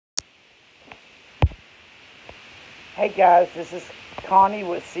Hey guys, this is Connie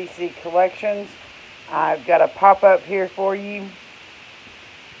with CC Collections. I've got a pop-up here for you.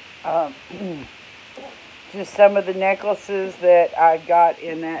 Um, just some of the necklaces that I got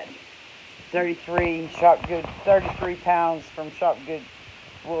in that 33 pounds from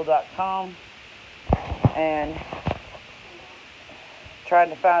shopgoodwool.com, and trying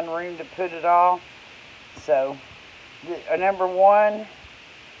to find room to put it all. So, number one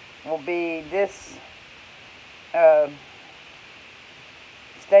will be this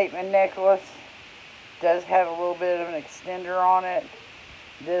statement necklace. Does have a little bit of an extender on it.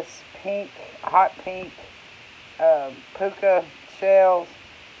 This pink, hot pink puka shells,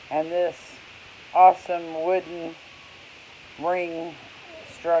 and this awesome wooden ring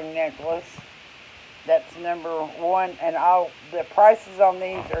strung necklace. That's number one, and the prices on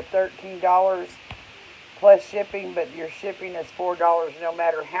these are $13 plus shipping, but your shipping is $4 no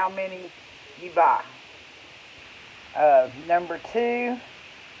matter how many you buy. Number two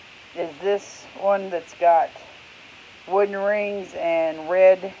is this one that's got wooden rings and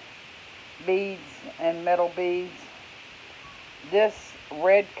red beads and metal beads. This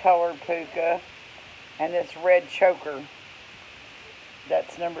red colored puka and this red choker.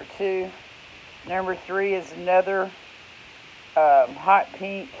 That's number two. Number three is another hot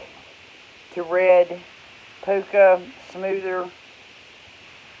pink to red puka, smoother.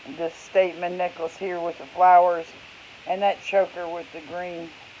 This statement necklace here with the flowers, and that choker with the green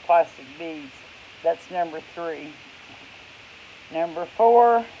plastic beads. That's number three. Number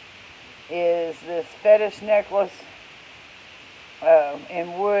four is this fetish necklace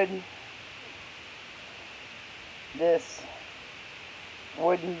in wood. This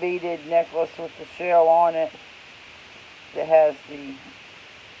wooden beaded necklace with the shell on it that has the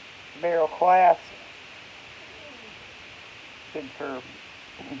barrel clasp. Good for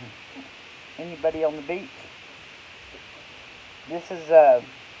anybody on the beach. This is a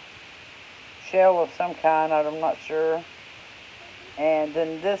shell of some kind, I'm not sure. And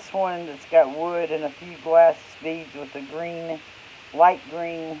then this one that's got wood and a few glass beads with a green, light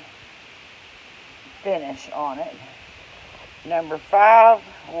green finish on it. Number five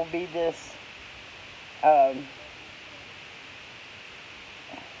will be this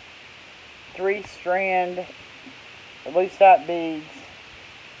three-strand lucite beads.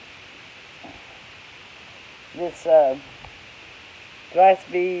 This glass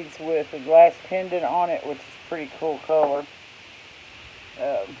beads with a glass pendant on it, which is a pretty cool color.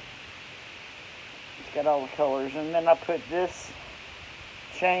 It's got all the colors. And then I put this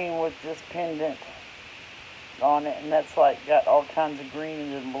chain with this pendant on it, and that's like got all kinds of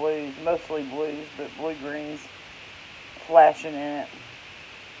greens and blues, mostly blues, but blue greens flashing in it.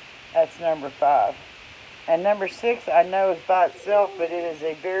 That's number five. And number six I know is by itself, but it is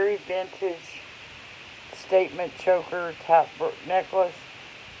a very vintage statement choker type necklace.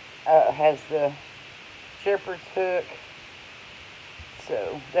 Has the shepherd's hook.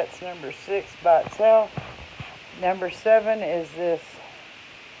 So that's number six by itself. Number seven is this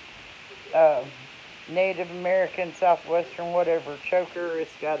Native American, Southwestern, whatever choker.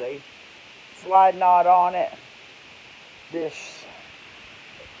 It's got a slide knot on it. This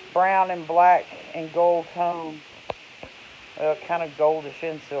brown and black and gold tone, kind of goldish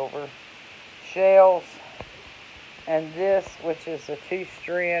and silver shells. And this, which is a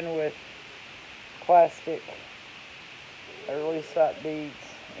two-strand with plastic or lucite beads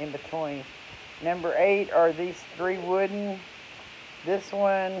in between. Number eight are these three wooden. This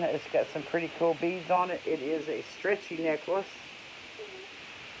one has got some pretty cool beads on it. It is a stretchy necklace.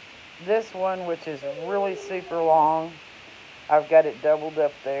 This one, which is really super long, I've got it doubled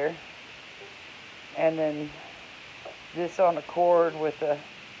up there. And then this on a cord with a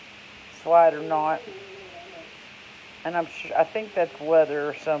slider knot. And I think that's leather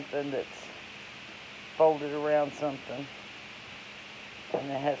or something that's folded around something.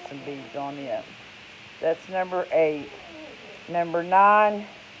 And it has some beads on it. That's number eight. Number nine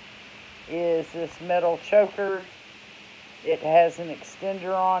is this metal choker. It has an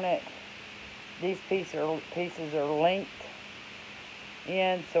extender on it. These pieces are linked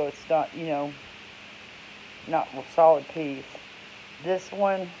in, so it's not, not a solid piece. This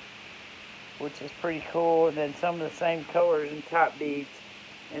one, which is pretty cool, and then some of the same colors and top beads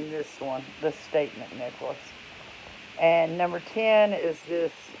in this one, this statement necklace. And number 10 is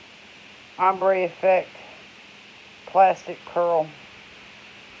this ombre effect plastic pearl,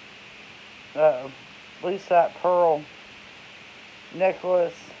 lucite pearl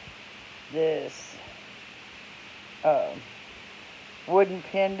necklace. This wooden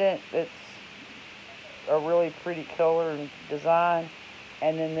pendant that's a really pretty color and design,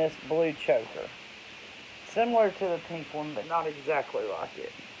 and then this blue choker. similar to the pink one, but not exactly like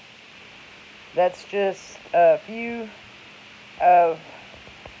it. That's just a few of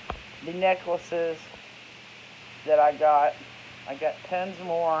the necklaces that I got. I got tons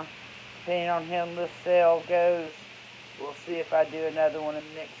more. Depending on how this sale goes, we'll see if I do another one in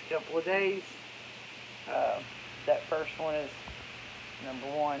the next couple of days. That first one is number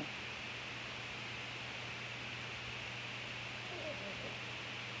one.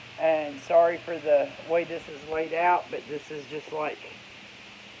 And sorry for the way this is laid out, but this is just like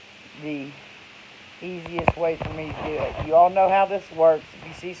the easiest way for me to do it. You all know how this works. If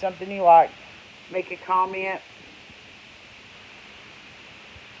you see something you like, make a comment.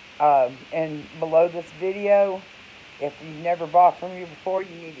 And below this video, if you've never bought from me before,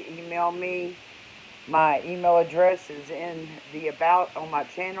 you need to email me. My email address is in the about on my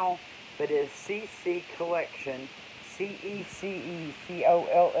channel, but it's cccollection,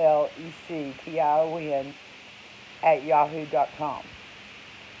 CECECOLLECTION at yahoo.com.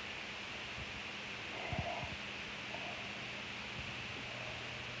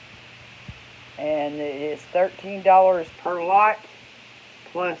 And it is $13 per lot,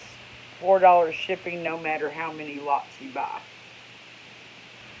 plus $4 shipping no matter how many lots you buy.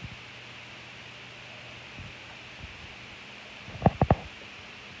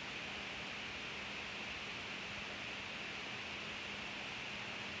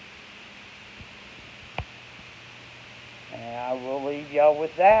 And I will leave y'all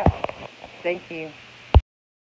with that. Thank you.